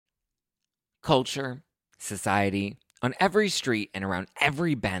Culture, society, on every street and around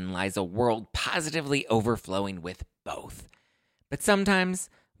every bend lies a world positively overflowing with both. But sometimes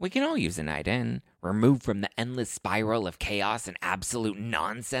we can all use a night in, removed from the endless spiral of chaos and absolute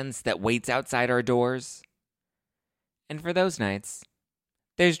nonsense that waits outside our doors. And for those nights,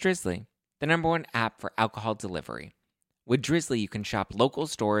 there's Drizzly, the #1 app for alcohol delivery. With Drizzly, you can shop local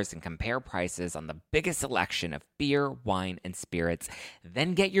stores and compare prices on the biggest selection of beer, wine, and spirits,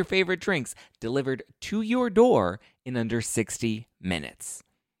 then get your favorite drinks delivered to your door in under 60 minutes.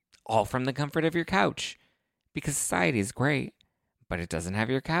 All from the comfort of your couch. Because society is great, but it doesn't have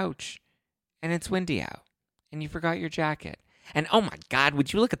your couch. And it's windy out. And you forgot your jacket. And oh my God,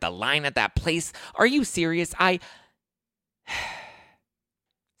 would you look at the line at that place? Are you serious?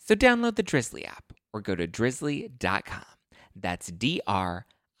 So download the Drizzly app or go to drizzly.com. That's DRIZLY.com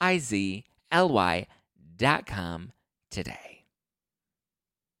today.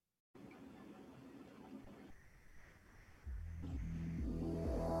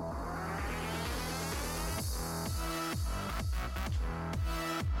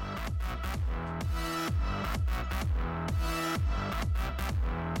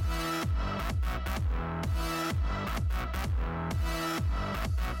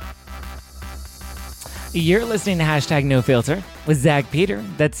 You're listening to Hashtag No Filter with Zach Peter.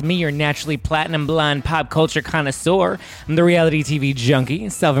 That's me, your naturally platinum blonde pop culture connoisseur. I'm the reality TV junkie,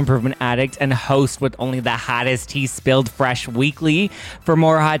 self-improvement addict, and host with only the hottest tea spilled fresh weekly. For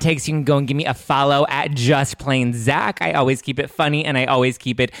more hot takes, you can go and give me a follow at Just Plain Zach. I always keep it funny and I always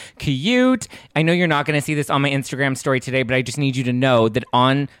keep it cute. I know you're not going to see this on my Instagram story today, but I just need you to know that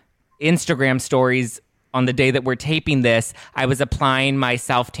on Instagram stories, on the day that we're taping this, I was applying my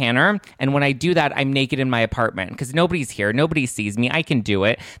self-tanner. And when I do that, I'm naked in my apartment because nobody's here. Nobody sees me. I can do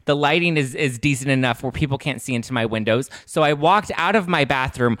it. The lighting is decent enough where people can't see into my windows. So I walked out of my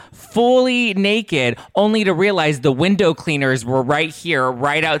bathroom fully naked, only to realize the window cleaners were right here,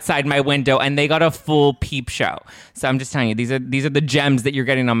 right outside my window, and they got a full peep show. So I'm just telling you, these are the gems that you're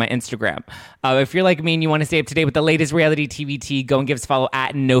getting on my Instagram. If you're like me and you want to stay up to date with the latest reality TV tea, go and give us a follow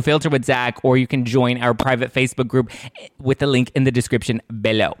at No Filter with Zach, or you can join our private Facebook group with the link in the description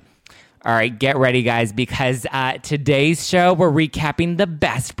below. All right, get ready, guys, because today's show, we're recapping the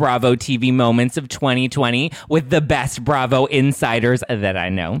best Bravo TV moments of 2020 with the best Bravo insiders that I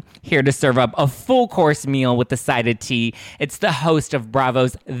know. Here to serve up a full-course meal with the side of tea, it's the host of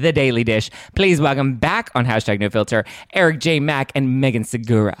Bravo's The Daily Dish. Please welcome back on Hashtag No Filter, Eric J. Mack and Megan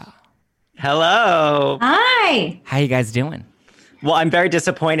Segura. Hello. Hi. How you guys doing? Well, I'm very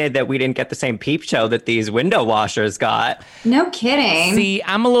disappointed that we didn't get the same peep show that these window washers got. No kidding. See,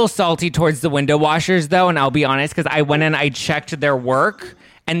 I'm a little salty towards the window washers, though, and I'll be honest, because I went and I checked their work,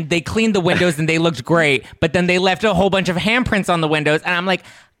 and they cleaned the windows, and they looked great, but then they left a whole bunch of handprints on the windows, and I'm like,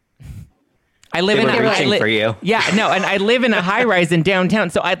 I live for you. Yeah, no, and I live in a high-rise in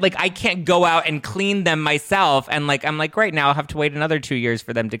downtown, so I can't go out and clean them myself, and I'm like, great, now I'll have to wait another 2 years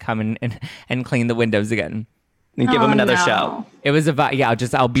for them to come and clean the windows again. And give them another show. It was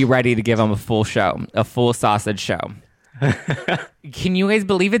I'll be ready to give them a full show, a full sausage show. Can you guys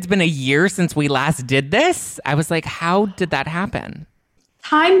believe it's been a year since we last did this? I was like, how did that happen?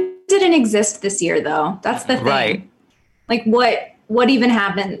 Time didn't exist this year, though. That's the thing. Right. Like, what even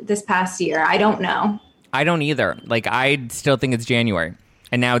happened this past year? I don't know. I don't either. I still think it's January.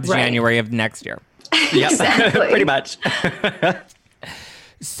 And now it's January of next year. Yep. Exactly. Pretty much.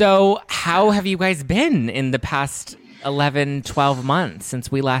 So how have you guys been in the past 11, 12 months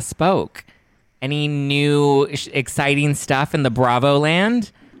since we last spoke? Any new exciting stuff in the Bravo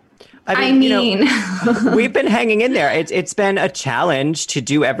land? I mean, we've been hanging in there. It's been a challenge to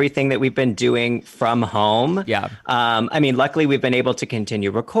do everything that we've been doing from home. Yeah. Luckily, we've been able to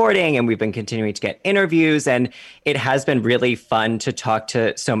continue recording and we've been continuing to get interviews. And it has been really fun to talk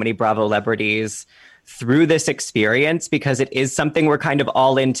to so many Bravo celebrities through this experience, because it is something we're kind of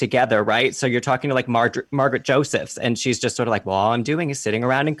all in together, right? So you're talking to Margaret Josephs, and she's just sort of like, well, all I'm doing is sitting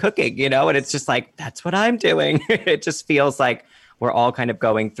around and cooking, and it's just like, that's what I'm doing. It just feels like we're all kind of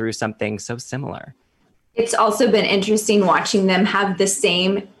going through something so similar. It's also been interesting watching them have the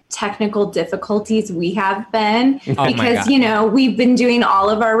same technical difficulties we have been, because, we've been doing all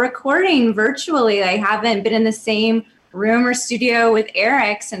of our recording virtually. I haven't been in the same room or studio with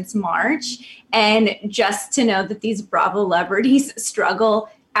Eric since March. And just to know that these Bravo celebrities struggle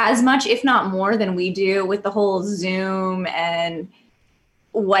as much, if not more, than we do with the whole Zoom and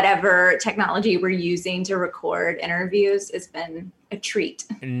whatever technology we're using to record interviews has been a treat.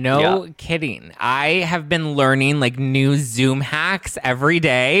 No kidding. I have been learning like new Zoom hacks every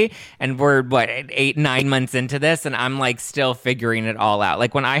day, and we're 8-9 months into this, and I'm like still figuring it all out.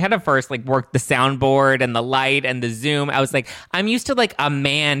 Like when I had to first like work the soundboard and the light and the Zoom, I was like, I'm used to like a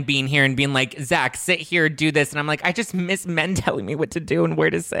man being here and being like, Zach, sit here, do this, and I'm like, I just miss men telling me what to do and where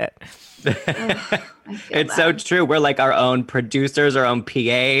to sit. It's so true. We're like our own producers, our own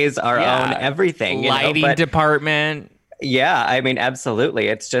PAs, our own everything. Lighting department. Yeah, I mean, absolutely.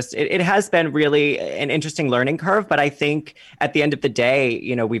 It's just, it has been really an interesting learning curve. But I think at the end of the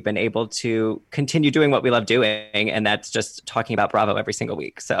day, we've been able to continue doing what we love doing. And that's just talking about Bravo every single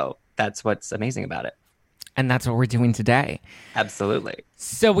week. So that's what's amazing about it. And that's what we're doing today. Absolutely.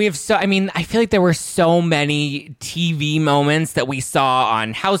 So I feel like there were so many TV moments that we saw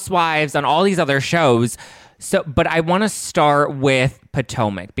on Housewives, on all these other shows. But I want to start with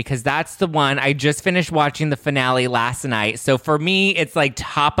Potomac because that's the one. I just finished watching the finale last night. So for me, it's like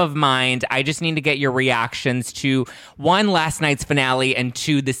top of mind. I just need to get your reactions to 1, last night's finale, and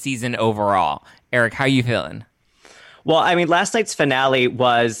 2, the season overall. Eric, how are you feeling? Well, I mean, last night's finale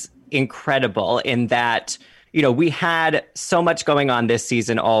was incredible in that, we had so much going on this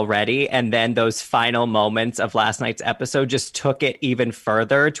season already. And then those final moments of last night's episode just took it even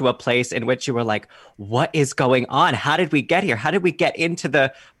further to a place in which you were like, what is going on? How did we get here? How did we get into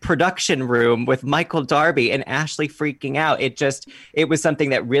the production room with Michael Darby and Ashley freaking out? It was something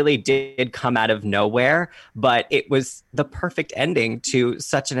that really did come out of nowhere, but it was the perfect ending to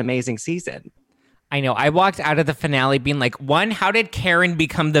such an amazing season. I know. I walked out of the finale being like, 1, how did Karen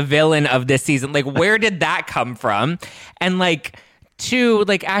become the villain of this season? Like, where did that come from? And like, 2,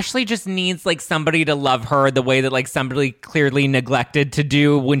 like Ashley just needs like somebody to love her the way that like somebody clearly neglected to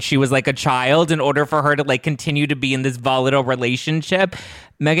do when she was like a child in order for her to like continue to be in this volatile relationship.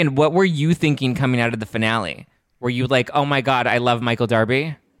 Megan, what were you thinking coming out of the finale? Were you like, oh my God, I love Michael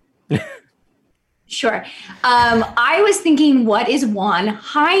Darby? Sure. I was thinking, what is Juan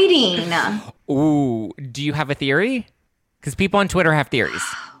hiding? Ooh, do you have a theory? Because people on Twitter have theories.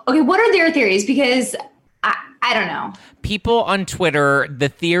 Okay, what are their theories? Because I don't know. People on Twitter, the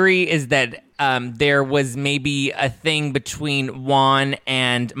theory is that there was maybe a thing between Juan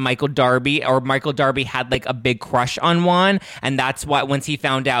and Michael Darby, or Michael Darby had like a big crush on Juan, and that's why once he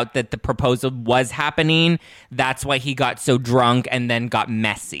found out that the proposal was happening, that's why he got so drunk and then got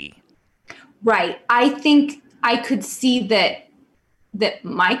messy. Right. I think I could see that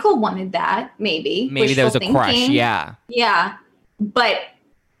Michael wanted that, maybe. Maybe there was a crush, yeah. Yeah. But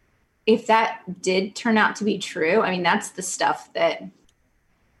if that did turn out to be true, I mean, that's the stuff that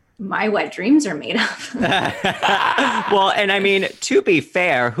my wet dreams are made of. Well, and I mean, to be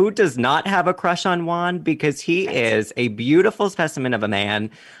fair, who does not have a crush on Juan? Because he is a beautiful specimen of a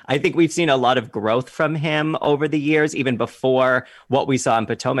man. I think we've seen a lot of growth from him over the years, even before what we saw in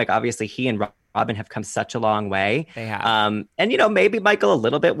Potomac. Obviously, he and Robin have come such a long way. They have. And, maybe Michael a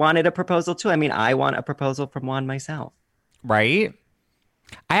little bit wanted a proposal too. I mean, I want a proposal from Juan myself. Right?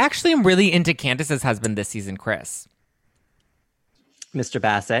 I actually am really into Candace's husband this season, Chris. Mr.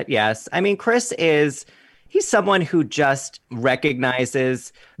 Bassett, yes. I mean, he's someone who just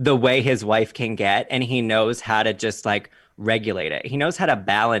recognizes the way his wife can get, and he knows how to just like regulate it. He knows how to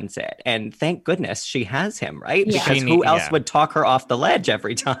balance it. And thank goodness she has him, right? Yeah. Because who else would talk her off the ledge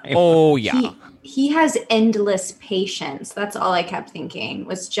every time? Oh, yeah. He has endless patience. That's all I kept thinking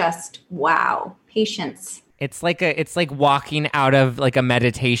was just, wow, patience. It's like walking out of like a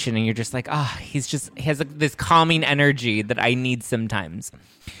meditation and you're just like, he has this calming energy that I need sometimes.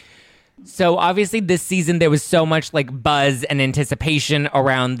 So obviously this season there was so much like buzz and anticipation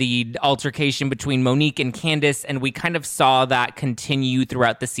around the altercation between Monique and Candace, and we kind of saw that continue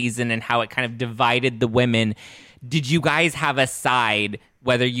throughout the season and how it kind of divided the women. Did you guys have a side,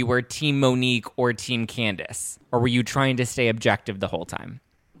 whether you were Team Monique or Team Candace, or were you trying to stay objective the whole time?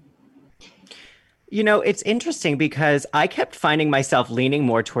 It's interesting because I kept finding myself leaning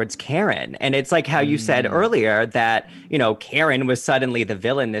more towards Karen. And it's like how you said earlier that, Karen was suddenly the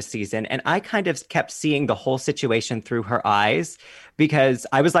villain this season. And I kind of kept seeing the whole situation through her eyes because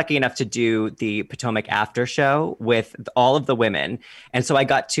I was lucky enough to do the Potomac after show with all of the women. And so I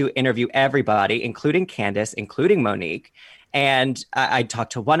got to interview everybody, including Candace, including Monique. And I'd talk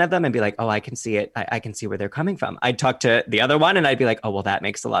to one of them and be like, oh, I can see it. I can see where they're coming from. I'd talk to the other one and I'd be like, oh, well, that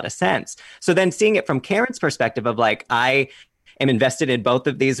makes a lot of sense. So then seeing it from Karen's perspective of like, I am invested in both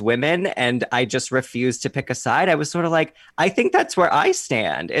of these women and I just refuse to pick a side. I was sort of like, I think that's where I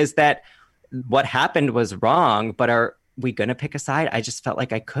stand, is that what happened was wrong, but are we going to pick a side? I just felt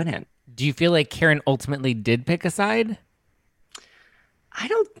like I couldn't. Do you feel like Karen ultimately did pick a side? I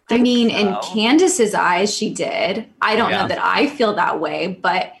don't I think mean, so. in Candace's eyes, she did. I don't Yeah. know that I feel that way,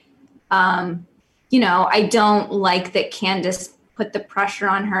 but, I don't like that Candace put the pressure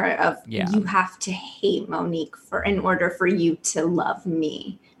on her of you have to hate Monique in order for you to love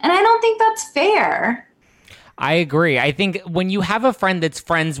me. And I don't think that's fair. I agree. I think when you have a friend that's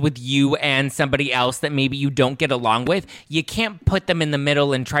friends with you and somebody else that maybe you don't get along with, you can't put them in the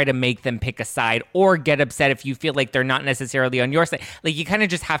middle and try to make them pick a side or get upset if you feel like they're not necessarily on your side. Like, you kind of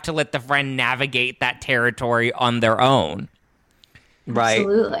just have to let the friend navigate that territory on their own. Right.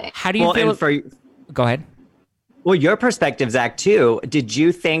 Absolutely. How do you feel? Go ahead. Well, your perspective, Zach, too. Did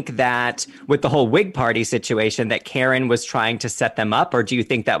you think that with the whole wig party situation that Karen was trying to set them up, or do you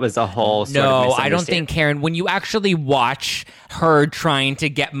think that was a whole sort of No, I don't think Karen, when you actually watch her trying to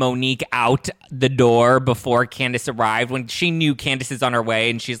get Monique out the door before Candace arrived, when she knew Candace is on her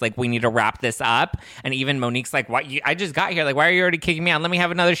way and she's like, we need to wrap this up. And even Monique's like, what? I just got here. Like, why are you already kicking me out? Let me have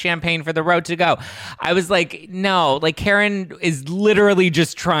another champagne for the road to go. I was like, no, like Karen is literally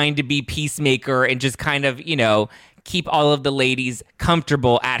just trying to be peacemaker and just kind of, keep all of the ladies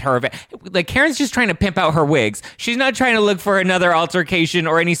comfortable at her event. Like, Karen's just trying to pimp out her wigs. She's not trying to look for another altercation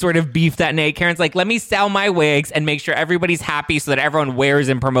or any sort of beef that night. Karen's like, let me sell my wigs and make sure everybody's happy so that everyone wears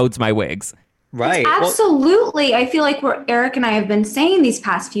and promotes my wigs. Right. Absolutely. I feel like what Eric and I have been saying these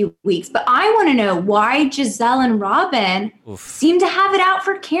past few weeks, but I want to know why Giselle and Robin seem to have it out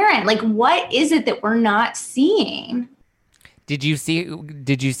for Karen. Like, what is it that we're not seeing? Did you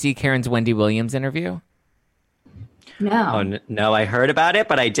see Karen's Wendy Williams interview? No. Oh, no, I heard about it,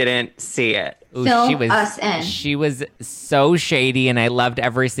 but I didn't see it. Ooh, Fill us in. She was so shady, and I loved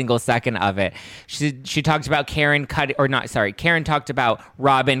every single second of it. She talked about Karen talked about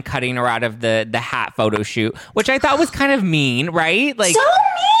Robin cutting her out of the hat photo shoot, which I thought was kind of mean, right? Like, so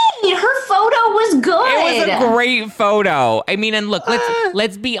mean. Her photo was good. It was a great photo. I mean, and look,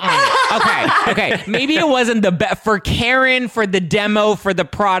 let's be honest. Okay. Maybe it wasn't the best for Karen, for the demo, for the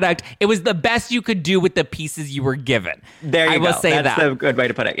product. It was the best you could do with the pieces you were given. There you go. I will say that's a good way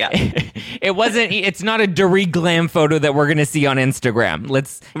to put it. Yeah. It's not a Dory glam photo that we're going to see on Instagram.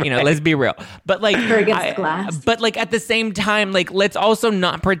 Let's be real. But like, but like at the same time, like, let's also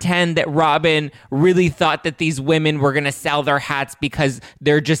not pretend that Robin really thought that these women were going to sell their hats because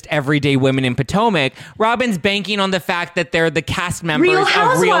they're just everyday women in Potomac. Robin's banking on the fact that they're the cast members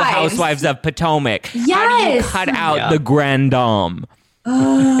of Real Housewives of Potomac. Yes. How do you cut out the grand dame?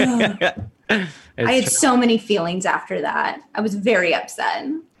 I had so many feelings after that. I was very upset.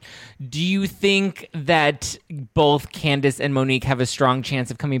 Do you think that both Candace and Monique have a strong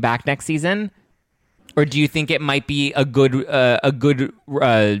chance of coming back next season? Or do you think it might be a good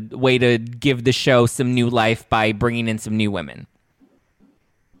way to give the show some new life by bringing in some new women?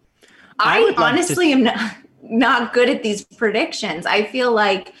 I honestly am not good at these predictions. I feel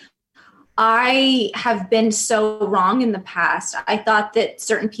like I have been so wrong in the past. I thought that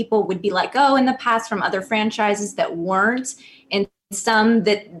certain people would be like, in the past from other franchises that weren't, and some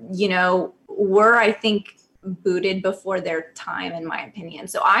that, were, I think, booted before their time, in my opinion.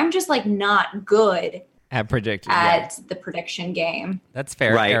 So I'm just like not good at predicting the prediction game. That's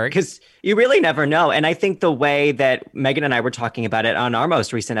fair, right? Eric. Because you really never know. And I think the way that Megan and I were talking about it on our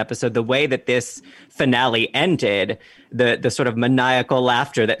most recent episode, the way that this finale ended, the sort of maniacal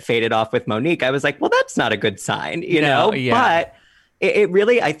laughter that faded off with Monique, I was like, well, that's not a good sign, you know? Yeah. But it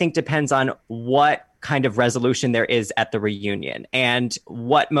really, I think, depends on what kind of resolution there is at the reunion and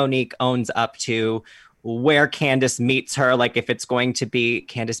what Monique owns up to, where Candace meets her, like if it's going to be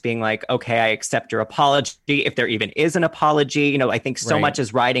Candace being like, okay, I accept your apology, if there even is an apology. I think so much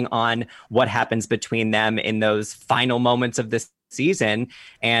is riding on what happens between them in those final moments of this season.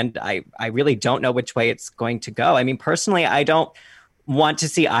 And I really don't know which way it's going to go. I mean, personally, I don't want to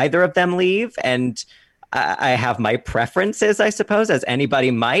see either of them leave. And I have my preferences, I suppose, as anybody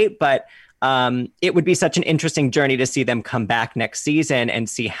might, but it would be such an interesting journey to see them come back next season and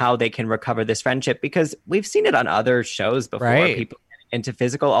see how they can recover this friendship, because we've seen it on other shows before. People get into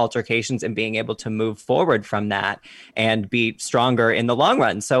physical altercations and being able to move forward from that and be stronger in the long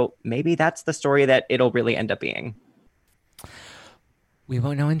run. So maybe that's the story that it'll really end up being. We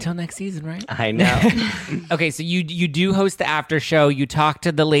won't know until next season, right? I know. Okay, so you do host the after show. You talk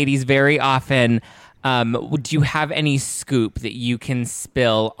to the ladies very often. Do you have any scoop that you can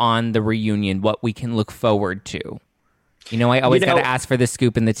spill on the reunion, what we can look forward to? I always got to ask for the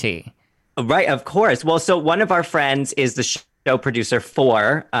scoop and the tea. Right, of course. Well, so one of our friends is the show producer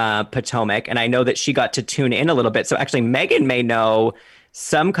for Potomac, and I know that she got to tune in a little bit. So actually, Megan may know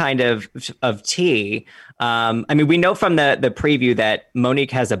some kind of tea. I mean, we know from the preview that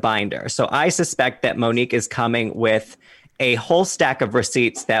Monique has a binder. So I suspect that Monique is coming with a whole stack of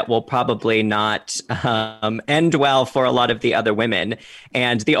receipts that will probably not end well for a lot of the other women.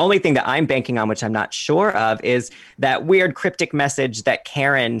 And the only thing that I'm banking on, which I'm not sure of, is that weird cryptic message that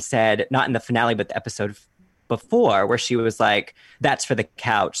Karen said, not in the finale, but the episode before, where she was like, that's for the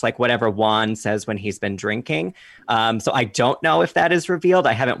couch, like whatever Juan says when he's been drinking. So I don't know if that is revealed.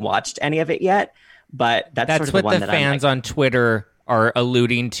 I haven't watched any of it yet, but that's sort of what the one the that fans on Twitter are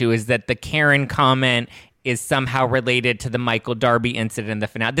alluding to, is that the Karen comment is somehow related to the Michael Darby incident in the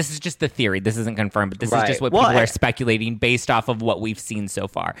finale. This is just the theory. This isn't confirmed, but this is just what people are speculating based off of what we've seen so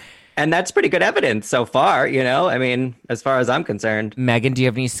far. And that's pretty good evidence so far, you know? I mean, as far as I'm concerned. Megan, do you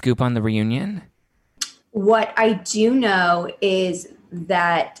have any scoop on the reunion? What I do know is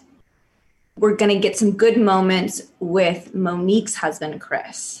that we're going to get some good moments with Monique's husband,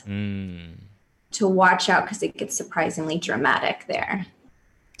 Chris. To watch out, because it gets surprisingly dramatic there.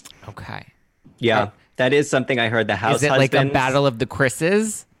 Okay. Yeah. That is something I heard. The house Is it husbands, like a battle of the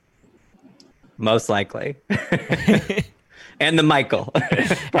Chris's? Most likely. And the Michael.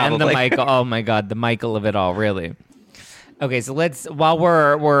 And the Michael. Oh my God, the Michael of it all, really. Okay, so while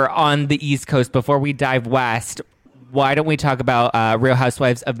we're on the East Coast, before we dive west, why don't we talk about Real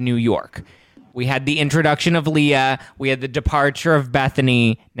Housewives of New York? We had the introduction of Leah. We had the departure of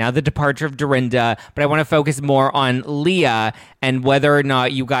Bethany. Now the departure of Dorinda. But I want to focus more on Leah and whether or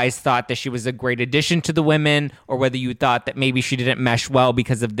not you guys thought that she was a great addition to the women, or whether you thought that maybe she didn't mesh well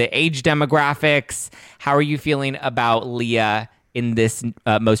because of the age demographics. How are you feeling about Leah in this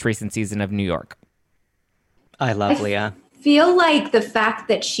most recent season of New York? I love Leah. Feel like the fact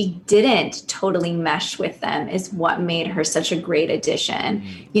that she didn't totally mesh with them is what made her such a great addition.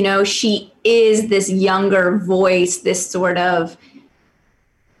 You know, she is this younger voice, this sort of,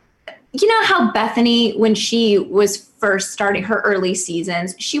 you know how Bethany, when she was first starting her early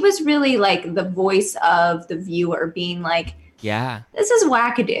seasons, she was really like the voice of the viewer, being like, yeah, this is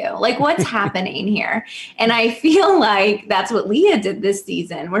wackadoo. Like, what's happening here? And I feel like that's what Leah did this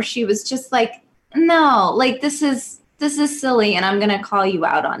season, where she was just like, no, like this is silly, and I'm going to call you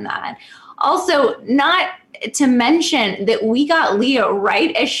out on that. Also, not to mention that we got Leah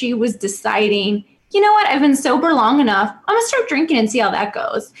right as she was deciding, you know what, I've been sober long enough, I'm going to start drinking and see how that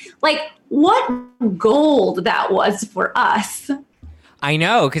goes. Like, what gold that was for us. I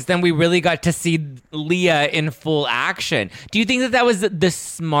know, because then we really got to see Leah in full action. Do you think that was the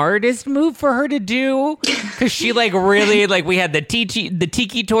smartest move for her to do? Because she really we had the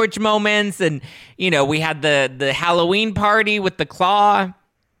tiki torch moments, and we had the Halloween party with the claw.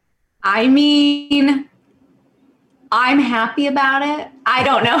 I mean, I'm happy about it. I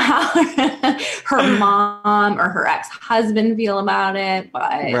don't know how her mom or her ex-husband feel about it,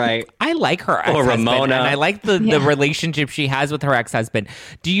 but right. I like her ex-husband, or Ramona, and I like the relationship she has with her ex-husband.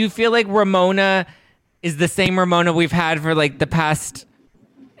 Do you feel like Ramona is the same Ramona we've had for the past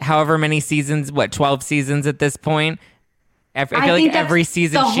however many seasons? 12 seasons at this point? I feel like every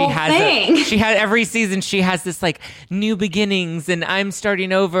season every season she has this new beginnings, and I'm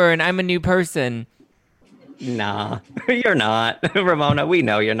starting over, and I'm a new person. Nah, you're not, Ramona. We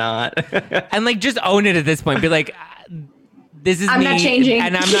know you're not. And just own it at this point. Be like, this is I'm me, not changing.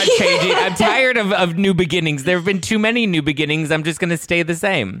 And I'm not changing. I'm tired of new beginnings. There have been too many new beginnings. I'm just going to stay the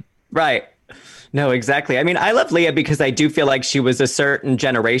same. Right. No, exactly. I mean, I love Leah because I do feel like she was a certain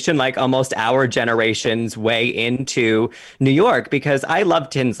generation, like almost our generation's way into New York, because I love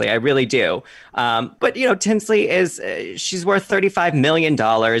Tinsley. I really do. But, Tinsley she's worth $35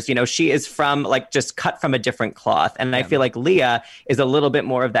 million. She is from just cut from a different cloth. And I feel like Leah is a little bit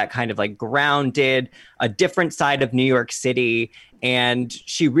more of that kind of grounded, a different side of New York City. And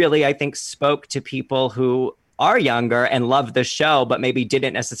she really, I think, spoke to people who are younger and love the show, but maybe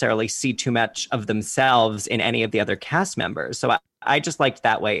didn't necessarily see too much of themselves in any of the other cast members. So I just liked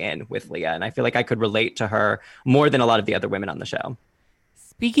that way in with Leah, and I feel like I could relate to her more than a lot of the other women on the show.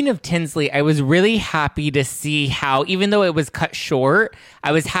 Speaking of Tinsley, I was really happy to see how, even though it was cut short,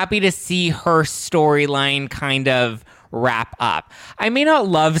 I was happy to see her storyline kind of wrap up. I may not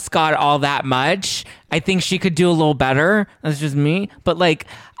love Scott all that much. I think she could do a little better. That's just me. But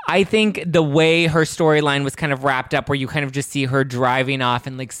I think the way her storyline was kind of wrapped up, where you kind of just see her driving off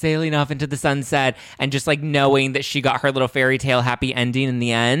and sailing off into the sunset, and just knowing that she got her little fairy tale happy ending in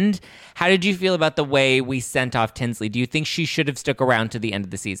the end. How did you feel about the way we sent off Tinsley? Do you think she should have stuck around to the end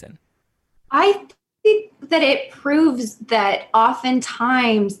of the season? I think that it proves that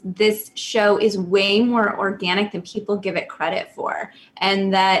oftentimes this show is way more organic than people give it credit for.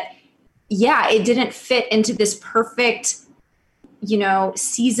 And that, it didn't fit into this perfect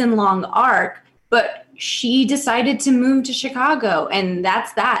season-long arc, but she decided to move to Chicago, and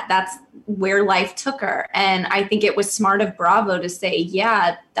that's where life took her. And I think it was smart of Bravo to say,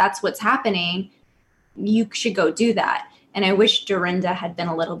 yeah, that's what's happening. You should go do that. And I wish Dorinda had been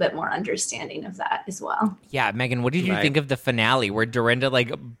a little bit more understanding of that as well. Yeah, Megan, what did you think of the finale where Dorinda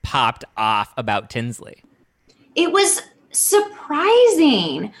like popped off about Tinsley? It was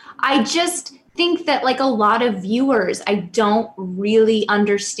surprising. I just think that like a lot of viewers, I don't really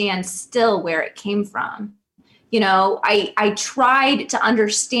understand still where it came from. You know, I tried to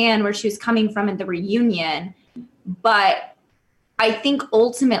understand where she was coming from in the reunion, but I think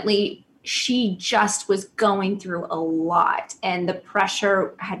ultimately she just was going through a lot, and the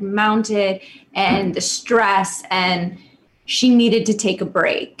pressure had mounted and the stress, and she needed to take a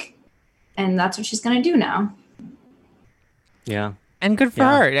break. And that's what she's going to do now. Yeah. And good for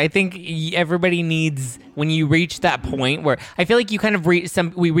her. I think everybody needs, when you reach that point where I feel like you kind of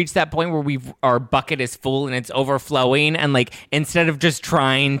we reach that point where our bucket is full and it's overflowing, and like instead of just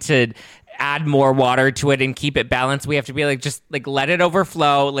trying to add more water to it and keep it balanced, we have to be like, just like let it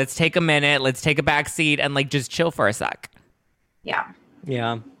overflow. Let's take a minute. Let's take a back seat and like just chill for a sec. Yeah.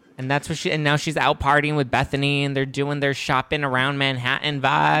 Yeah. And that's what and now she's out partying with Bethany and they're doing their shopping around Manhattan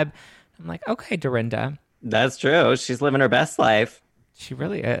vibe. I'm like, okay, Dorinda. That's true. She's living her best life. She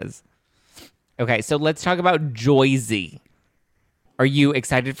really is. Okay, so let's talk about Joyzy. Are you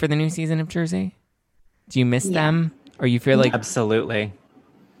excited for the new season of Jersey? Do you miss them? Or you feel like... Absolutely.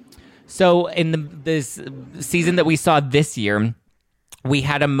 So in this season that we saw this year, we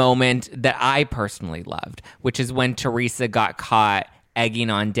had a moment that I personally loved, which is when Teresa got caught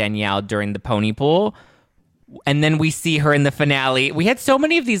egging on Danielle during the pony pool. And then we see her in the finale. We had so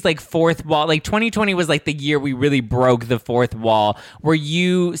many of these like fourth wall, like 2020 was like the year we really broke the fourth wall. Were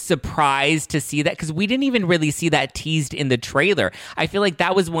you surprised to see that? Because we didn't even really see that teased in the trailer. I feel like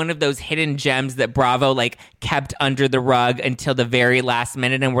that was one of those hidden gems that Bravo like kept under the rug until the very last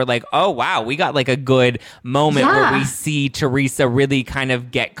minute. And we're like, oh, wow, we got like a good moment where we see Teresa really kind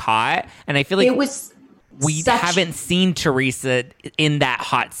of get caught. And I feel like we haven't seen Teresa in that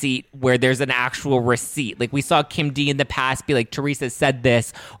hot seat where there's an actual receipt. Like we saw Kim D in the past be like, Teresa said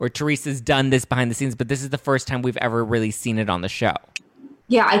this or Teresa's done this behind the scenes, but this is the first time we've ever really seen it on the show.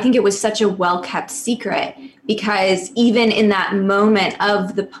 Yeah, I think it was such a well-kept secret because even in that moment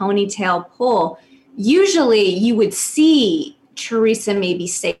of the ponytail pull, usually you would see Teresa maybe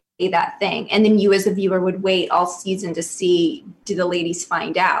say that thing, and then you as a viewer would wait all season to see, do the ladies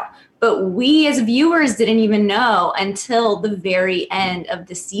find out? But we as viewers didn't even know until the very end of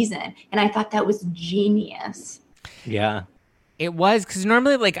the season. And I thought that was genius. Yeah. It was, because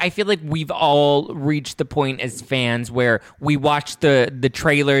normally, like, I feel like we've all reached the point as fans where we watch the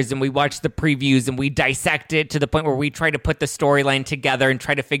trailers and we watch the previews and we dissect it to the point where we try to put the storyline together and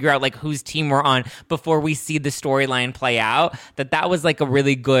try to figure out, like, whose team we're on before we see the storyline play out. That was, like, a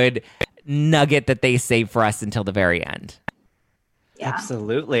really good nugget that they saved for us until the very end. Yeah.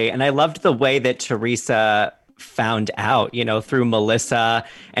 Absolutely. And I loved the way that Teresa found out, you know, through Melissa,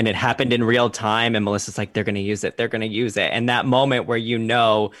 and it happened in real time. And Melissa's like, they're going to use it. They're going to use it. And that moment where, you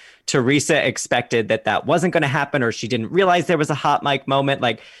know, Teresa expected that wasn't going to happen, or she didn't realize there was a hot mic moment,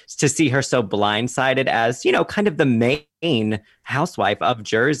 like to see her so blindsided as, you know, kind of the main housewife of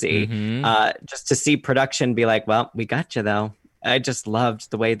Jersey, just to see production be like, well, we got you though. I just loved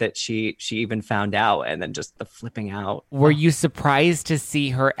the way that she even found out, and then just the flipping out. Were you surprised to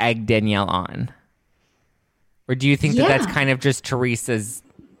see her egg Danielle on? Or do you think that that's kind of just Teresa's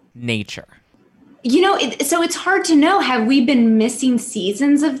nature? You know, so it's hard to know. Have we been missing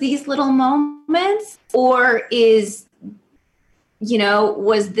seasons of these little moments? Or was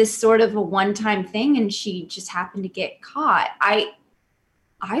this sort of a one-time thing and she just happened to get caught? I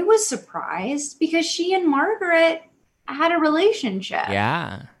was surprised because she and Margaret had a relationship.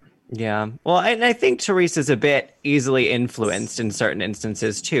 Yeah. Yeah. Well, and I think Teresa's a bit easily influenced in certain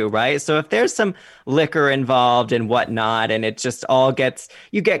instances too, right? So if there's some liquor involved and whatnot, and it just all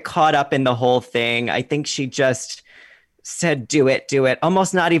you get caught up in the whole thing, I think she just said, do it,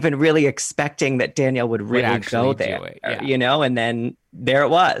 almost not even really expecting that Danielle would really go there, you know, and then there it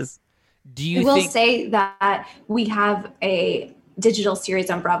was. I will say that we have a digital series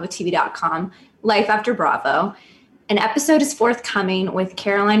on BravoTV.com, Life After Bravo. An episode is forthcoming with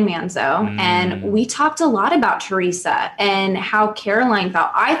Caroline Manzo, and we talked a lot about Teresa and how Caroline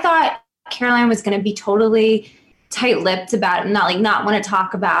felt. I thought Caroline was going to be totally tight-lipped about it, not want to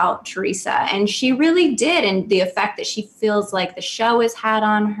talk about Teresa, and she really did, and the effect that she feels like the show has had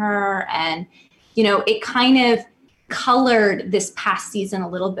on her, and, you know, it kind of colored this past season a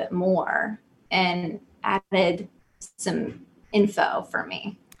little bit more and added some info for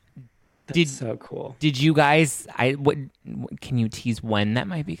me. That's so cool. Did you guys? What can you tease when that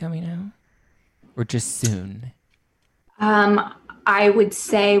might be coming out, or just soon? I would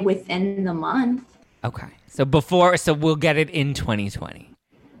say within the month. Okay, so we'll get it in 2020.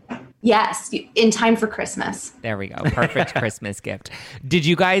 Yes, in time for Christmas. There we go. Perfect Christmas gift. Did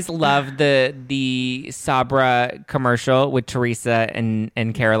you guys love the Sabra commercial with Teresa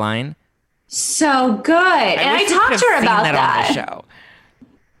and Caroline? So good. And I talked to her about that. On the show.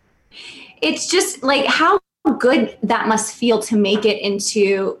 It's just like how good that must feel to make it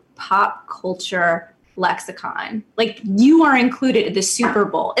into pop culture lexicon. Like you are included at the Super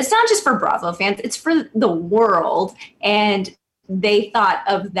Bowl. It's not just for Bravo fans, it's for the world. And they thought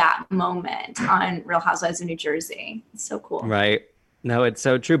of that moment on Real Housewives of New Jersey. It's so cool. Right. No, it's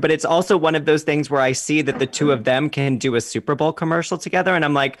so true. But it's also one of those things where I see that the two of them can do a Super Bowl commercial together. And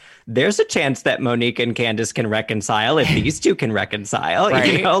I'm like, there's a chance that Monique and Candace can reconcile if these two can reconcile.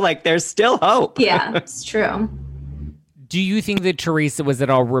 Right? You know, like there's still hope. Yeah, it's true. Do you think that Teresa was at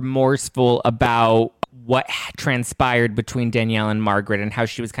all remorseful about what transpired between Danielle and Margaret and how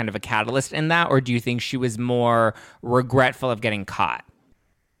she was kind of a catalyst in that? Or do you think she was more regretful of getting caught?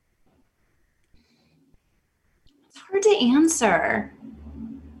 It's hard to answer.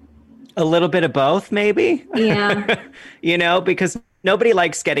 A little bit of both, maybe. Yeah. You know, because nobody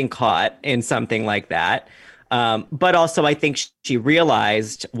likes getting caught in something like that. But also, I think she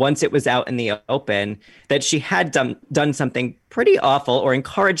realized once it was out in the open that she had done something pretty awful or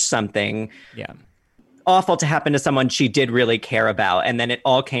encouraged something awful to happen to someone she did really care about. And then it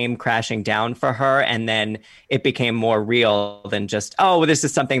all came crashing down for her. And then it became more real than just, oh, well, this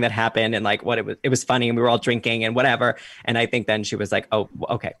is something that happened. And like it was funny and we were all drinking and whatever. And I think then she was like, oh,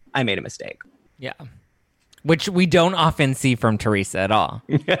 okay, I made a mistake. Yeah. Which we don't often see from Teresa at all.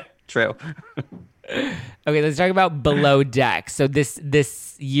 True. Okay, let's talk about Below Deck. So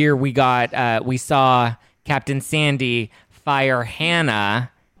this year we saw Captain Sandy fire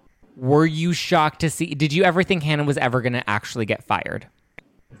Hannah. Were you shocked to see? Did you ever think Hannah was ever going to actually get fired?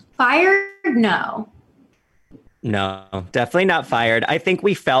 Fired? No. No, definitely not fired. I think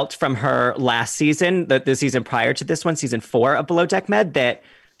we felt from her last season, the season prior to this one, season 4 of Below Deck Med, that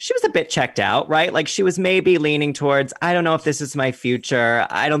she was a bit checked out, right? Like she was maybe leaning towards, I don't know if this is my future.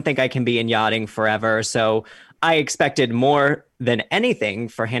 I don't think I can be in yachting forever. So I expected more than anything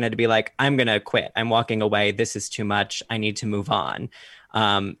for Hannah to be like, I'm going to quit. I'm walking away. This is too much. I need to move on.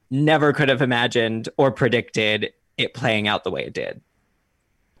 Never could have imagined or predicted it playing out the way it did.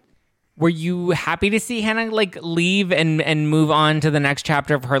 Were you happy to see Hannah like leave and move on to the next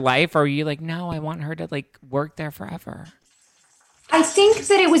chapter of her life? Or were you like, no, I want her to like work there forever? I think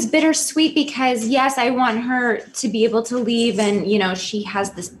that it was bittersweet because yes, I want her to be able to leave. And, you know, she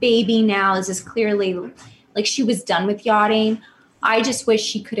has this baby now. This is clearly like she was done with yachting. I just wish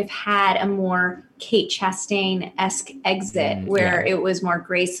she could have had a more Kate Chastain-esque exit where it was more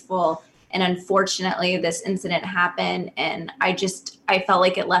graceful. And unfortunately, this incident happened. And I felt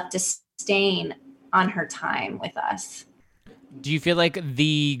like it left a stain on her time with us. Do you feel like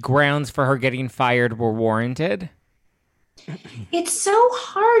the grounds for her getting fired were warranted? It's so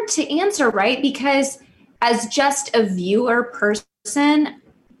hard to answer, right? Because as just a viewer person,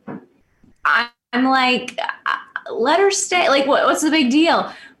 I'm like, let her stay. Like, what's the big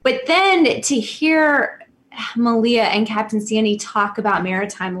deal? But then to hear Malia and Captain Sandy talk about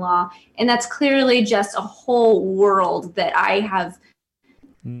maritime law, and that's clearly just a whole world that I have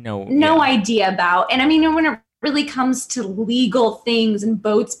no idea about. And I mean, when it really comes to legal things and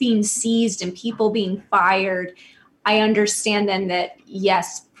boats being seized and people being fired, I understand then that,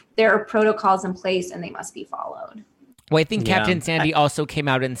 yes, there are protocols in place and they must be followed. Well, I think Captain Sandy also came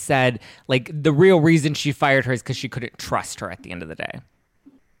out and said, like, the real reason she fired her is because she couldn't trust her at the end of the day.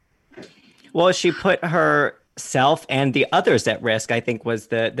 Well, she put herself and the others at risk, I think, was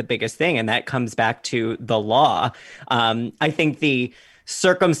the biggest thing. And that comes back to the law. I think the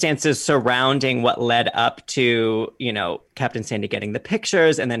circumstances surrounding what led up to, you know, Captain Sandy getting the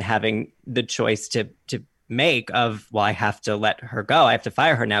pictures and then having the choice to make of, well, I have to let her go. I have to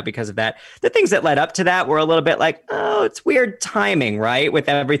fire her now because of that. The things that led up to that were a little bit like, oh, it's weird timing, right? With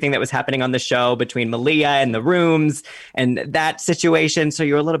everything that was happening on the show between Malia and the rooms and that situation. So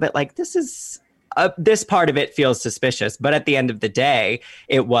you're a little bit like, this part of it feels suspicious. But at the end of the day,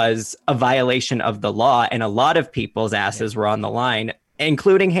 it was a violation of the law and a lot of people's asses were on the line,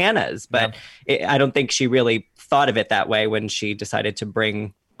 including Hannah's. But I don't think she really thought of it that way when she decided to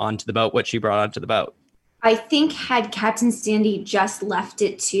bring onto the boat what she brought onto the boat. I think had Captain Sandy just left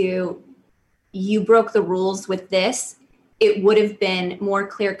it to, you broke the rules with this, it would have been more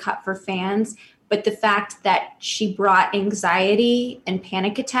clear cut for fans. But the fact that she brought anxiety and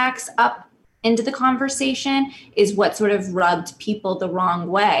panic attacks up into the conversation is what sort of rubbed people the wrong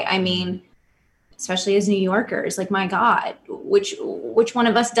way. I mean, especially as New Yorkers, like, my God, which one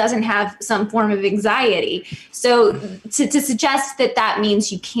of us doesn't have some form of anxiety? So to suggest that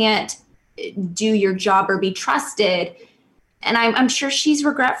means you can't do your job or be trusted, and I'm sure she's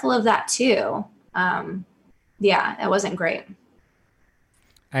regretful of that too. Yeah, that wasn't great.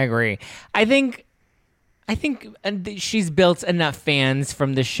 I agree. I think she's built enough fans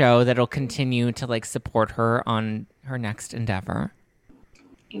from the show that'll continue to like support her on her next endeavor.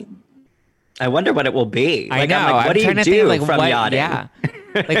 I wonder what it will be. I know. What do you do from yachting? Yeah.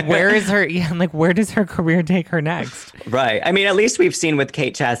 Like, where is her? Yeah, like, where does her career take her next? Right. I mean, at least we've seen with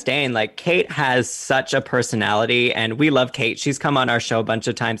Kate Chastain, like, Kate has such a personality, and we love Kate. She's come on our show a bunch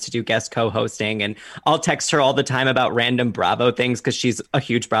of times to do guest co-hosting, and I'll text her all the time about random Bravo things because she's a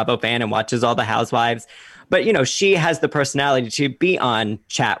huge Bravo fan and watches all the Housewives. But, you know, she has the personality to be on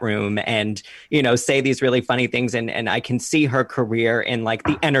Chat Room and, you know, say these really funny things. And I can see her career in like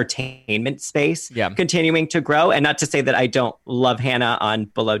the entertainment space continuing to grow. And not to say that I don't love Hannah on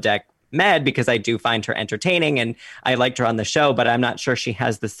Below Deck Med, because I do find her entertaining and I liked her on the show, but I'm not sure she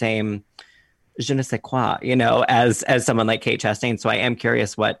has the same je ne sais quoi, you know, as someone like Kate Chastain. So I am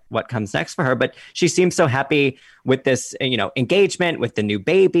curious what comes next for her. But she seems so happy with this, you know, engagement with the new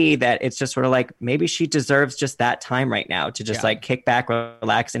baby that it's just sort of like maybe she deserves just that time right now to just like kick back,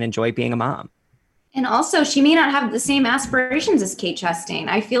 relax, and enjoy being a mom. And also, she may not have the same aspirations as Kate Chastain.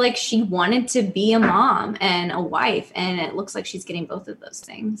 I feel like she wanted to be a mom and a wife, and it looks like she's getting both of those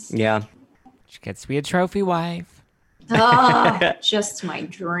things. Yeah. She gets to be a trophy wife. Oh, just my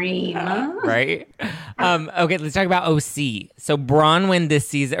dream. Right? Okay, let's talk about OC. So Bronwyn this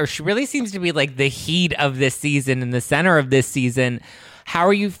season, or she really seems to be like the heat of this season and the center of this season. How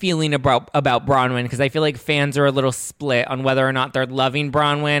are you feeling about Bronwyn? Because I feel like fans are a little split on whether or not they're loving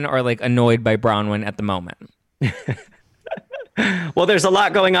Bronwyn or like annoyed by Bronwyn at the moment. Well, there's a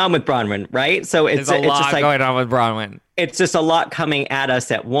lot going on with Bronwyn, right? So it's a lot just like, going on with Bronwyn. It's just a lot coming at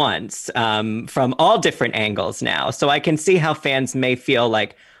us at once from all different angles now. So I can see how fans may feel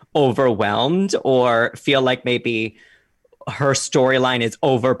like overwhelmed or feel like maybe her storyline is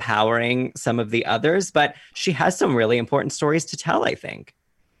overpowering some of the others, but she has some really important stories to tell, I think.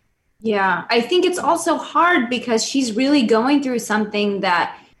 Yeah, I think it's also hard because she's really going through something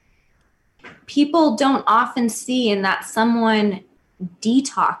that people don't often see, and that's someone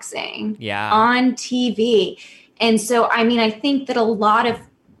detoxing on TV. And so, I mean, I think that a lot of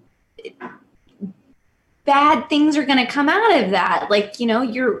bad things are going to come out of that. Like, you know,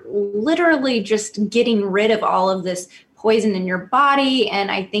 you're literally just getting rid of all of this poison in your body.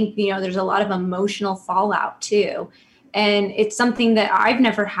 And I think, you know, there's a lot of emotional fallout too. And it's something that I've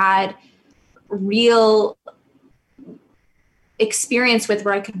never had real experience with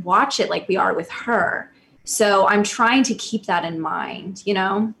where I could watch it like we are with her. So I'm trying to keep that in mind, you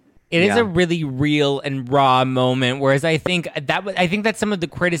know? It is a really real and raw moment, whereas I think that's some of the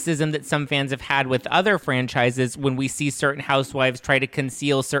criticism that some fans have had with other franchises when we see certain housewives try to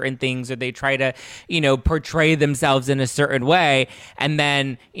conceal certain things or they try to, you know, portray themselves in a certain way. And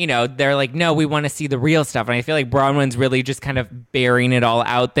then, you know, they're like, no, we want to see the real stuff. And I feel like Bronwyn's really just kind of bearing it all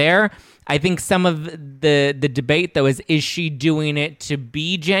out there. I think some of the debate, though, is she doing it to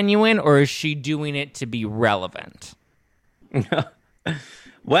be genuine or is she doing it to be relevant?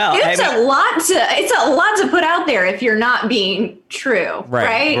 Well, it's a lot to put out there if you're not being true,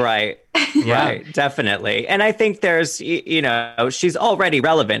 right? Right, definitely. And I think there's, you know, she's already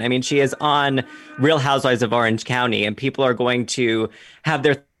relevant. I mean, she is on Real Housewives of Orange County, and people are going to have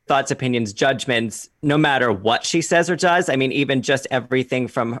their thoughts, opinions, judgments, no matter what she says or does. I mean, even just everything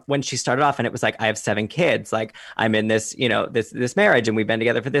from when she started off and it was like, I have 7 kids, like I'm in this, you know, this marriage and we've been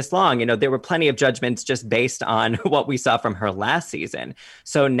together for this long. You know, there were plenty of judgments just based on what we saw from her last season.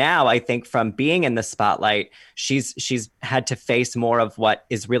 So now I think from being in the spotlight, she's had to face more of what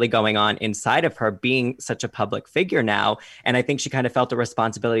is really going on inside of her being such a public figure now. And I think she kind of felt a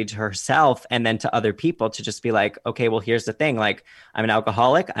responsibility to herself and then to other people to just be like, okay, well, here's the thing. Like, I'm an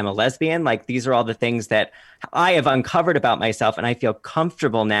alcoholic, I'm a lesbian. Like, these are all the things that I have uncovered about myself. And I feel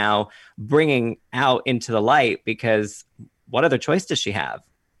comfortable now bringing out into the light, because what other choice does she have?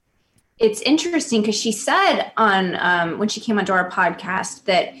 It's interesting because she said on when she came onto our podcast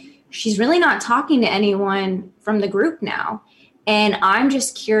that she's really not talking to anyone from the group now. And I'm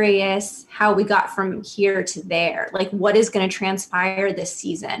just curious how we got from here to there. Like, what is going to transpire this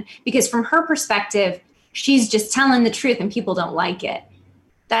season? Because from her perspective, she's just telling the truth and people don't like it.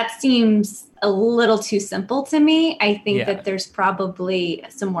 That seems a little too simple to me. I think that there's probably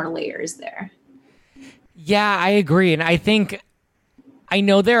some more layers there. Yeah, I agree. And I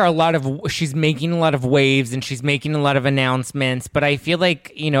know there are she's making a lot of waves and she's making a lot of announcements, but I feel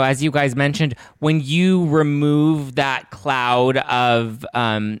like, as you guys mentioned, when you remove that cloud of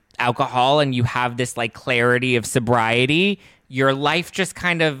alcohol and you have this like clarity of sobriety, your life just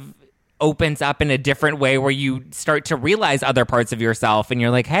kind of opens up in a different way where you start to realize other parts of yourself and you're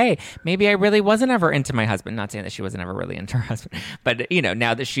like, hey, maybe I really wasn't ever into my husband. Not saying that she wasn't ever really into her husband, but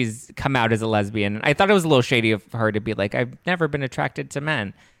now that she's come out as a lesbian, I thought it was a little shady of her to be like, I've never been attracted to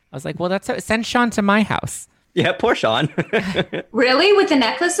men. I was like, well, send Sean to my house. Yeah, poor Sean. Really? With the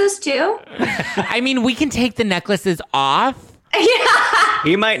necklaces too? I mean, we can take the necklaces off. Yeah.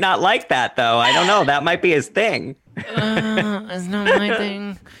 He might not like that though. I don't know. That might be his thing. It's not my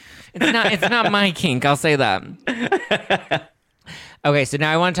thing. It's not my kink, I'll say that. Okay, so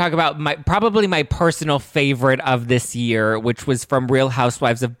now I want to talk about probably my personal favorite of this year, which was from Real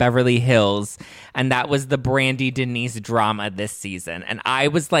Housewives of Beverly Hills, and that was the Brandi Denise drama this season. And I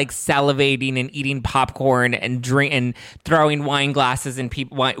was like salivating and eating popcorn and throwing wine glasses and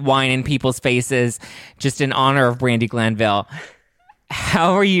wine in people's faces just in honor of Brandi Glanville.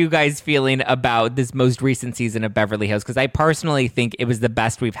 How are you guys feeling about this most recent season of Beverly Hills? Because I personally think it was the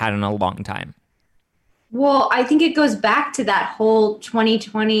best we've had in a long time. Well, I think it goes back to that whole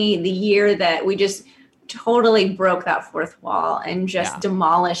 2020, the year that we just totally broke that fourth wall and just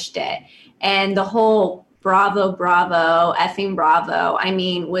demolished it. And the whole bravo, effing bravo, I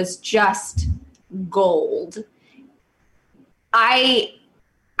mean, was just gold. I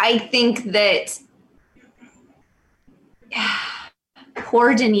think that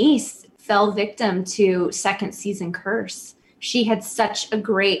poor Denise fell victim to second season curse. She had such a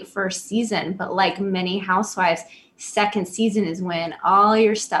great first season, but like many housewives, second season is when all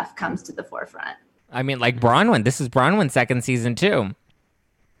your stuff comes to the forefront. I mean, like Bronwyn. This is Bronwyn's second season too.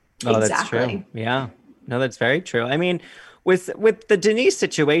 Oh, exactly. That's true. Yeah. No, that's very true. I mean, with the Denise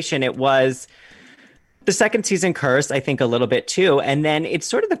situation, it was the second season curse, I think a little bit too. And then it's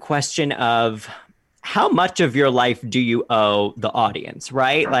sort of the question of how much of your life do you owe the audience,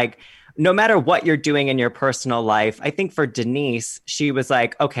 right? Like, no matter what you're doing in your personal life, I think for Denise, she was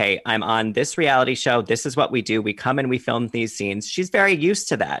like, okay, I'm on this reality show. This is what we do. We come and we film these scenes. She's very used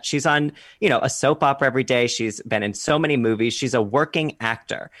to that. She's on, a soap opera every day. She's been in so many movies. She's a working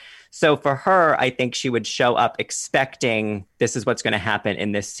actor. So for her, I think she would show up expecting this is what's going to happen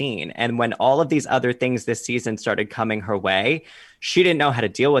in this scene. And when all of these other things this season started coming her way, she didn't know how to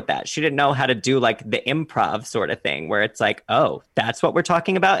deal with that. She didn't know how to do like the improv sort of thing where it's like, oh, that's what we're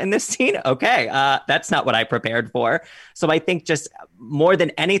talking about in this scene? Okay, that's not what I prepared for. So I think just more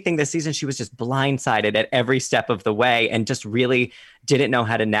than anything this season, she was just blindsided at every step of the way and just really didn't know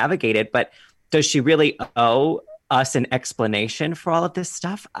how to navigate it. But does she really owe us an explanation for all of this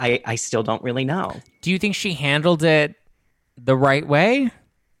stuff? I still don't really know. Do you think she handled it the right way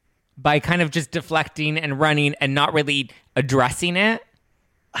by kind of just deflecting and running and not really addressing it?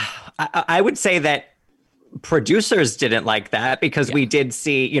 I would say that producers didn't like that because we did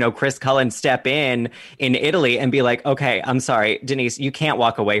see, Chris Cullen step in Italy and be like, okay, I'm sorry, Denise, you can't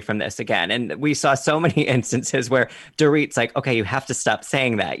walk away from this again. And we saw so many instances where Dorit's like, okay, you have to stop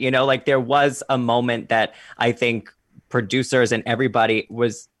saying that. Like there was a moment that I think producers and everybody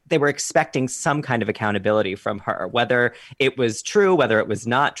they were expecting some kind of accountability from her, whether it was true, whether it was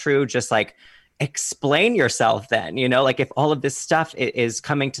not true, just like explain yourself then, like if all of this stuff is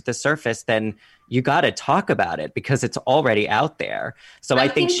coming to the surface, then you got to talk about it because it's already out there. So I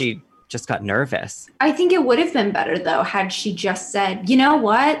think she just got nervous. I think it would have been better though, had she just said, you know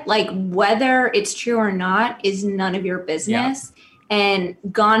what, like whether it's true or not is none of your business, and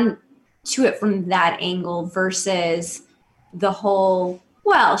gone to it from that angle versus the whole,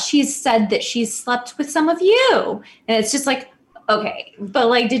 well, she's said that she's slept with some of you. And it's just like, okay, but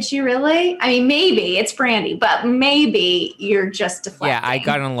like, did she really? I mean, maybe it's Brandi, but maybe you're just deflecting. Yeah, I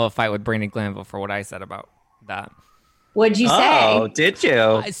got in a little fight with Brandi Glanville for what I said about that. What'd you say? Oh, did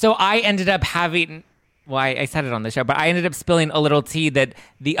you? So I ended up having... Well, I said it on the show, but I ended up spilling a little tea that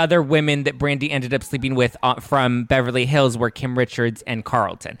the other women that Brandi ended up sleeping with from Beverly Hills were Kim Richards and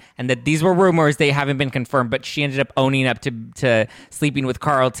Carlton. And that these were rumors, they haven't been confirmed, but she ended up owning up to sleeping with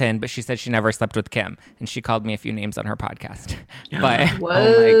Carlton, but she said she never slept with Kim. And she called me a few names on her podcast. But Whoa.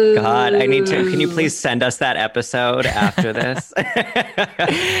 Oh my God, can you please send us that episode after this?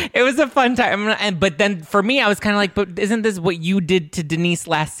 It was a fun time. But then for me, I was kind of like, but isn't this what you did to Denise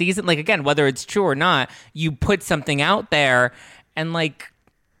last season? Like, again, whether it's true or not, you put something out there and like,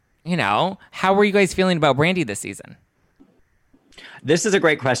 how were you guys feeling about Brandi this season? This is a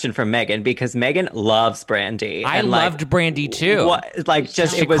great question from Megan because Megan loves Brandi. I loved Brandi too. What, like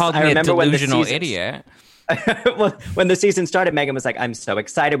just she it was. Called I me remember a delusional when the idiot. when the season started, Megan was like, I'm so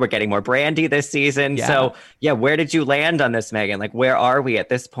excited. We're getting more Brandi this season. Yeah. So yeah, where did you land on this, Megan? Like, where are we at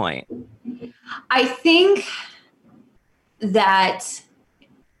this point? I think that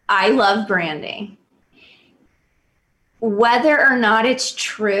I love Brandi. Whether or not it's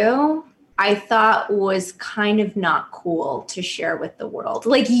true, I thought was kind of not cool to share with the world.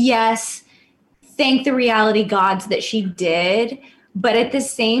 Like, yes, thank the reality gods that she did. But at the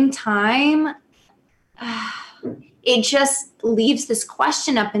same time, it just leaves this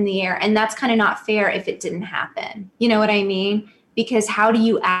question up in the air. And that's kind of not fair if it didn't happen. You know what I mean? Because how do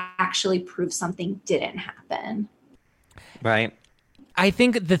you actually prove something didn't happen? Right. I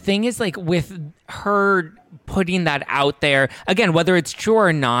think the thing is, like, with her putting that out there, again, whether it's true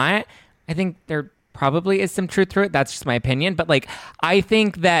or not, I think there probably is some truth to it. That's just my opinion. But, like, I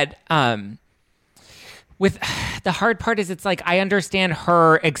think that with the hard part is it's like I understand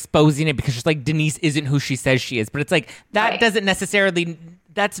her exposing it because she's like, Denise isn't who she says she is. But it's like that doesn't necessarily...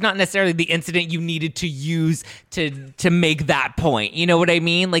 That's not necessarily the incident you needed to use to make that point. You know what I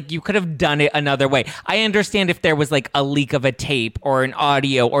mean? Like, you could have done it another way. I understand if there was like a leak of a tape or an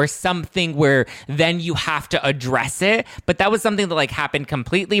audio or something where then you have to address it. But that was something that like happened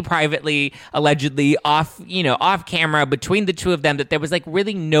completely privately, allegedly off camera between the two of them, that there was like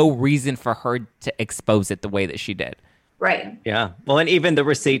really no reason for her to expose it the way that she did. Right. Yeah. Well, and even the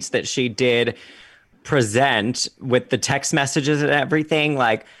receipts that she did present with the text messages and everything,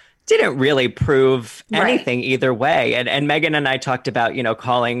 like, didn't really prove anything either way. And Megan and I talked about,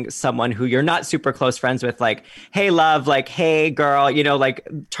 calling someone who you're not super close friends with, like, hey, love, like, hey, girl, like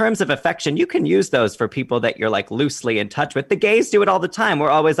terms of affection. You can use those for people that you're like loosely in touch with. The gays do it all the time. We're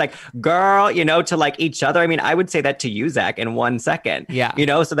always like, girl, to like each other. I mean, I would say that to you, Zach, in 1 second. Yeah.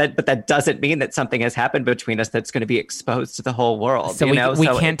 But that doesn't mean that something has happened between us that's going to be exposed to the whole world. So we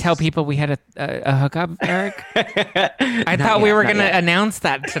can't tell people we had a hookup, Eric? I thought we were going to announce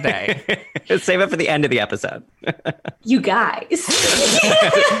that today. Save it for the end of the episode. You guys.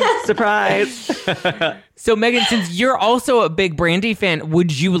 Surprise. So, Megan, since you're also a big Brandi fan,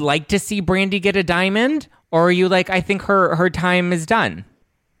 would you like to see Brandi get a diamond? Or are you like, I think her time is done?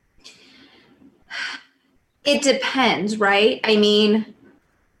 It depends, right? I mean,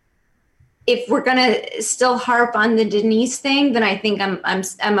 if we're gonna still harp on the Denise thing, then I think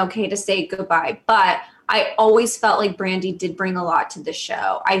I'm okay to say goodbye. But I always felt like Brandi did bring a lot to the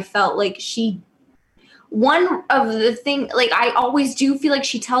show. I felt like one of the things, like, I always do feel like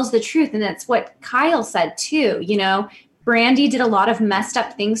she tells the truth. And that's what Kyle said too. Brandi did a lot of messed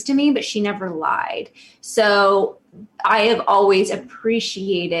up things to me, but she never lied. So I have always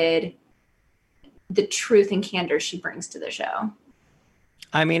appreciated the truth and candor she brings to the show.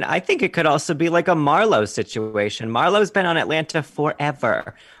 I mean, I think it could also be like a Marlo situation. Marlo's been on Atlanta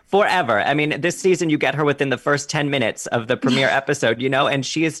forever. I mean, this season you get her within the first 10 minutes of the premiere episode, and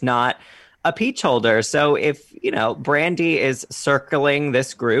she is not a peach holder. So if, Brandi is circling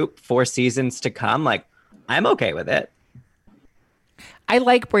this group for seasons to come, like, I'm okay with it. I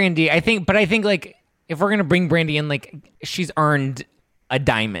like Brandi. I think like if we're going to bring Brandi in, like, she's earned a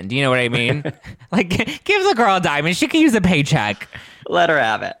diamond. You know what I mean? Like, give the girl a diamond. She can use a paycheck. Let her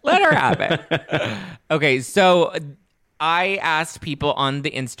have it. Okay, so I asked people on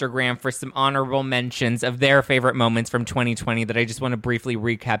the Instagram for some honorable mentions of their favorite moments from 2020 that I just want to briefly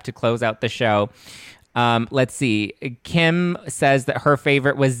recap to close out the show. Let's see. Kim says that her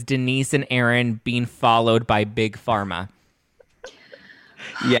favorite was Denise and Aaron being followed by Big Pharma.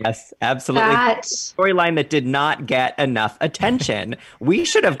 Yes, absolutely. Storyline that did not get enough attention. We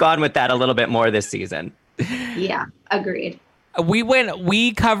should have gone with that a little bit more this season. Yeah, agreed.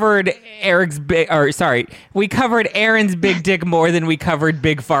 We covered Aaron's big dick more than we covered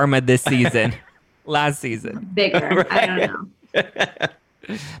Big Pharma this season. Last season. Bigger. Right. I don't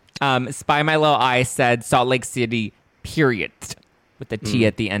know. Spy My Little Eye said Salt Lake City, period, with the T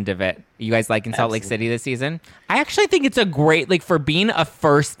at the end of it. You guys liking Salt Lake City this season? I actually think it's a great, like, for being a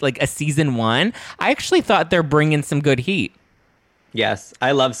first, like, a season 1, I actually thought they're bringing some good heat. Yes,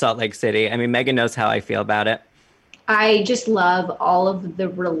 I love Salt Lake City. I mean, Megan knows how I feel about it. I just love all of the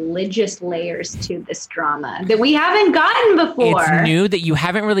religious layers to this drama that we haven't gotten before. It's new that you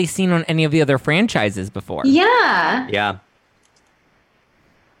haven't really seen on any of the other franchises before. Yeah. Yeah.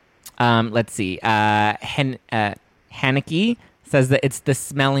 Let's see. Haneke says that it's the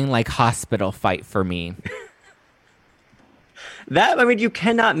smelling like hospital fight for me. You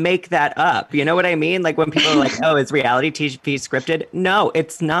cannot make that up. You know what I mean? Like, when people are like, oh, is reality TV scripted? No,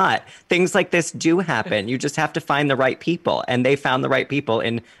 it's not. Things like this do happen. You just have to find the right people. And they found the right people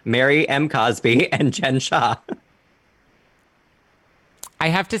in Mary M. Cosby and Jen Shah. I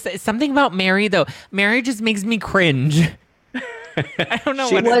have to say something about Mary though. Mary just makes me cringe. I don't know.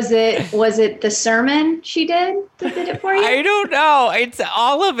 Was it the sermon she did that did it for you? I don't know. It's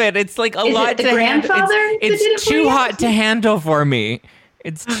all of it. It's like a Is lot it the to grandfather handle. that did it It's for too you? hot to handle for me.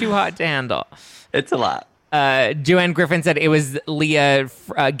 It's too hot to handle. It's a lot. Joanne Griffin said it was Leah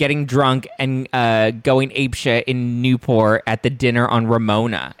getting drunk and going apeshit in Newport at the dinner on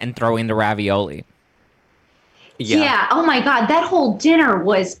Ramona and throwing the ravioli. Yeah. Oh my God. That whole dinner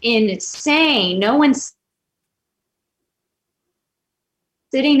was insane. No one's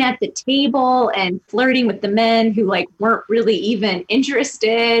sitting at the table and flirting with the men who like weren't really even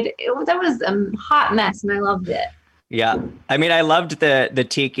interested. That was a hot mess and I loved it. Yeah. I mean, I loved the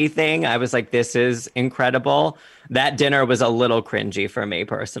tiki thing. I was like, this is incredible. That dinner was a little cringy for me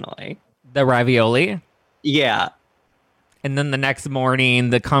personally. The ravioli? Yeah. And then the next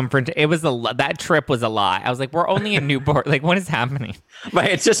morning, it was that trip was a lot. I was like, we're only in Newport. Like, what is happening?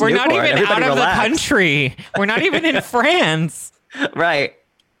 Right. It's just we're Newport. not even Everybody out relax. of the country. We're not even in France. Right.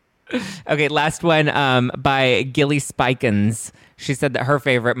 Okay, last one by Gilly Spikens. She said that her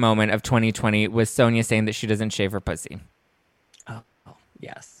favorite moment of 2020 was Sonia saying that she doesn't shave her pussy. Oh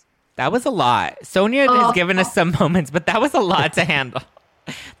yes. That was a lot. Sonia has given us some moments, but that was a lot to handle.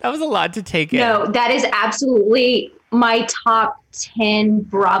 That was a lot to take in. No, that is absolutely my top 10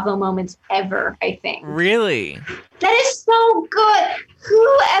 Bravo moments ever, I think. Really? That is so good.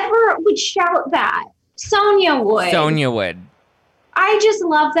 Whoever would shout that? Sonia would. Sonia would. I just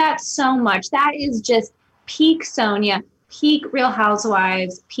love that so much. That is just peak Sonia, peak Real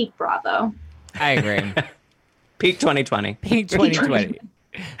Housewives, peak Bravo. I agree. Peak 2020. Peak 2020.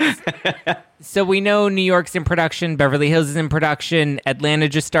 So we know New York's in production, Beverly Hills is in production, Atlanta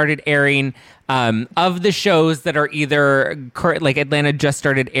just started airing. Of the shows that are either like Atlanta just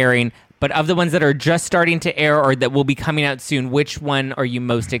started airing, but of the ones that are just starting to air or that will be coming out soon, which one are you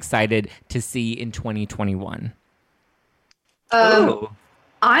most excited to see in 2021? I'm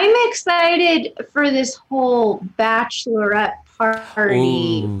excited for this whole bachelorette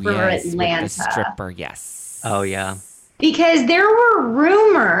party for Atlanta. With the stripper, yes. Oh yeah. Because there were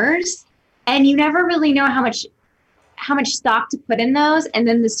rumors, and you never really know how much stock to put in those. And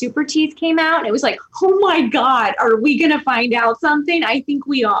then the super tease came out, and it was like, oh my God, are we going to find out something? I think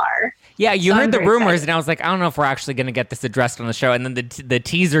we are. Yeah, you heard the rumors, and I was like, I don't know if we're actually going to get this addressed on the show. And then the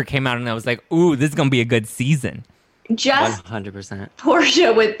teaser came out, and I was like, ooh, this is going to be a good season. Just 100%.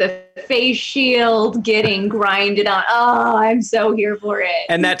 Portia with the face shield getting grinded on. Oh, I'm so here for it.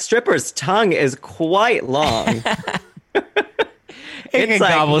 And that stripper's tongue is quite long.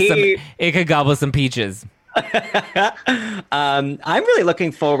 It could gobble some peaches. I'm really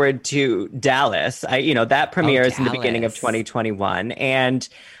looking forward to Dallas. That premieres in the beginning of 2021, and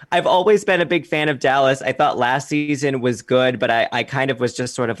I've always been a big fan of Dallas. I thought last season was good, but I kind of was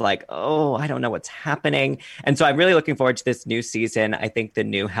just sort of like, oh, I don't know what's happening. And so I'm really looking forward to this new season. I think the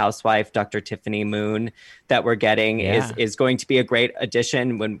new housewife, Dr. Tiffany Moon, that we're getting is going to be a great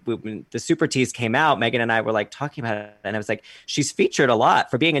addition. When the super tease came out, Megan and I were like talking about it, and I was like, she's featured a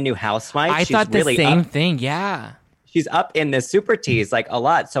lot for being a new housewife. I thought the same thing. Yeah. She's up in this super tease like a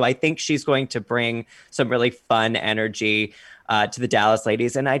lot. So I think she's going to bring some really fun energy to the Dallas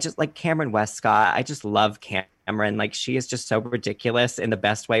ladies. And I just like Cameron Westcott. I just love Cameron. Like, she is just so ridiculous in the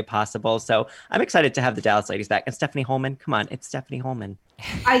best way possible. So I'm excited to have the Dallas ladies back. And Stephanie Holman, come on, it's Stephanie Holman.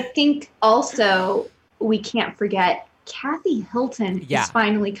 I think also we can't forget Kathy Hilton is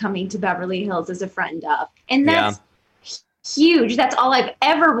finally coming to Beverly Hills as a friend of. And that's huge. That's all I've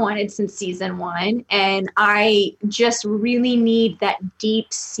ever wanted since season 1. And I just really need that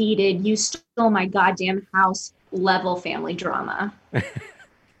deep-seated, you stole my goddamn house level family drama.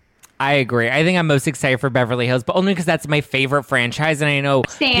 I agree. I think I'm most excited for Beverly Hills, but only because that's my favorite franchise. And I know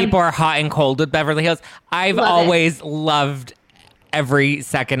people are hot and cold with Beverly Hills. I've always loved every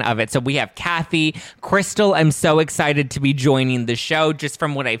second of it. So we have Kathy. Crystal, I'm so excited to be joining the show just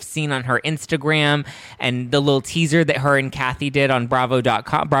from what I've seen on her Instagram and the little teaser that her and Kathy did on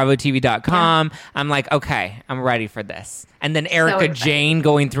BravoTV.com. Yeah. I'm like, okay, I'm ready for this. And then Erica Jane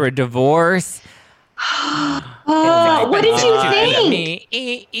going through a divorce. What did you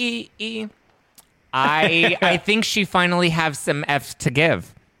think? I think she finally has some F to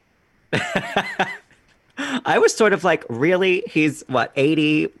give. I was sort of like, really? He's what,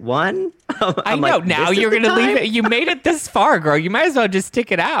 81? I know. Like, now you're going to leave it. You made it this far, girl. You might as well just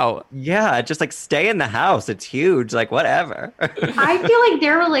stick it out. Yeah, just like stay in the house. It's huge. Like, whatever. I feel like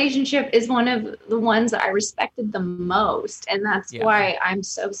their relationship is one of the ones that I respected the most. And that's why I'm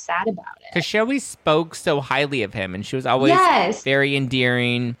so sad about it. Because she always spoke so highly of him. And she was always very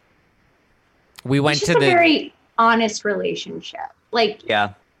endearing. We went to a very honest relationship. Like,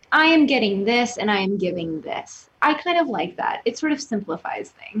 yeah. I am getting this and I am giving this. I kind of like that. It sort of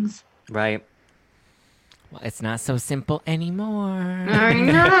simplifies things. Right. Well, it's not so simple anymore. I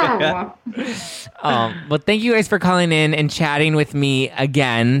know. Well, thank you guys for calling in and chatting with me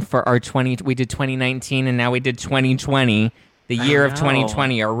again for our we did 2019 and now we did 2020, the year of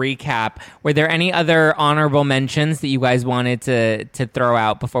 2020, a recap. Were there any other honorable mentions that you guys wanted to throw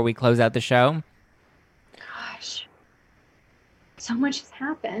out before we close out the show? Gosh. So much has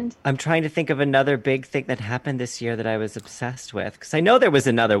happened. I'm trying to think of another big thing that happened this year that I was obsessed with, because I know there was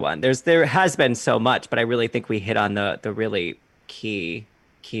another one. There has been so much, but I really think we hit on the really key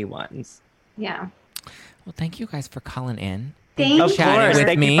ones. Yeah. Well, thank you guys for calling in. Thank you. Of course.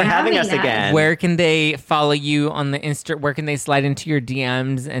 Thank you for having us again. Where can they follow you on the Insta? Where can they slide into your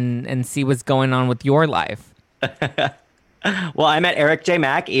DMs and see what's going on with your life? Well, I'm at Eric J.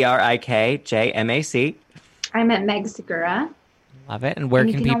 Mac, ErikJMac. I'm at Meg Segura. Love it. And where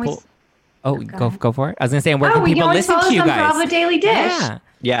can people? Always... go for it. I was gonna say, and where can people listen to you guys? Bravo Daily Dish. Yeah.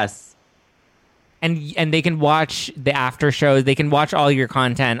 Yes. And they can watch the after shows. They can watch all your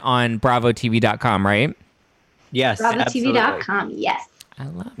content on BravoTV.com, right? Yes. BravoTV.com. Yes. I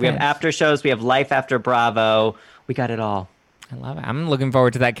love it. We have after shows. We have Life After Bravo. We got it all. I love it. I'm looking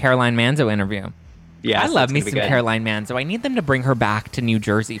forward to that Caroline Manzo interview. Yeah, I love me some Caroline Manzo. I need them to bring her back to New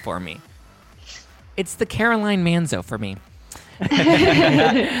Jersey for me. It's the Caroline Manzo for me.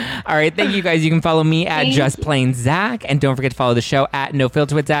 All right, thank you guys. You can follow me at Just Plain Zach, and don't forget to follow the show at No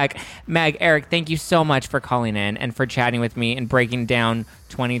Filter with Zach. Meg, Eric, thank you so much for calling in and for chatting with me and breaking down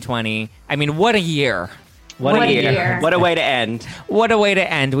 2020. I mean, what a year! What a year! What a way to end! What a way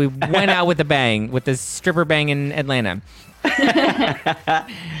to end! We went out with a bang, with the stripper bang in Atlanta.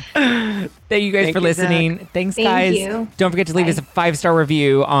 Thank you guys for listening. Zach. Thanks, guys. Don't forget to leave us a 5-star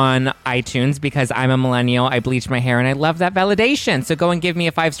review on iTunes, because I'm a millennial. I bleach my hair and I love that validation. So go and give me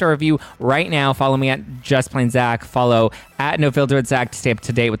a 5-star review right now. Follow me at Just Plain Zach. Follow at No Filter with Zach to stay up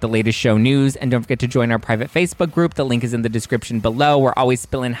to date with the latest show news. And don't forget to join our private Facebook group. The link is in the description below. We're always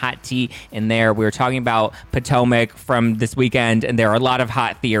spilling hot tea in there. We were talking about Potomac from this weekend, and there are a lot of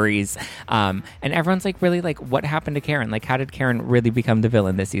hot theories. And everyone's like, really, like, what happened to Karen? Like, how did Karen really become the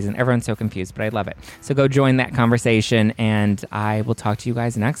villain this season? Everyone's so confused, but I love it. So go join that conversation, and I will talk to you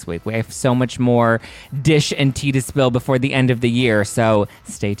guys next week. We have so much more dish and tea to spill before the end of the year, so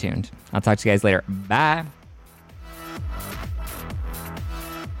stay tuned. I'll talk to you guys later. Bye.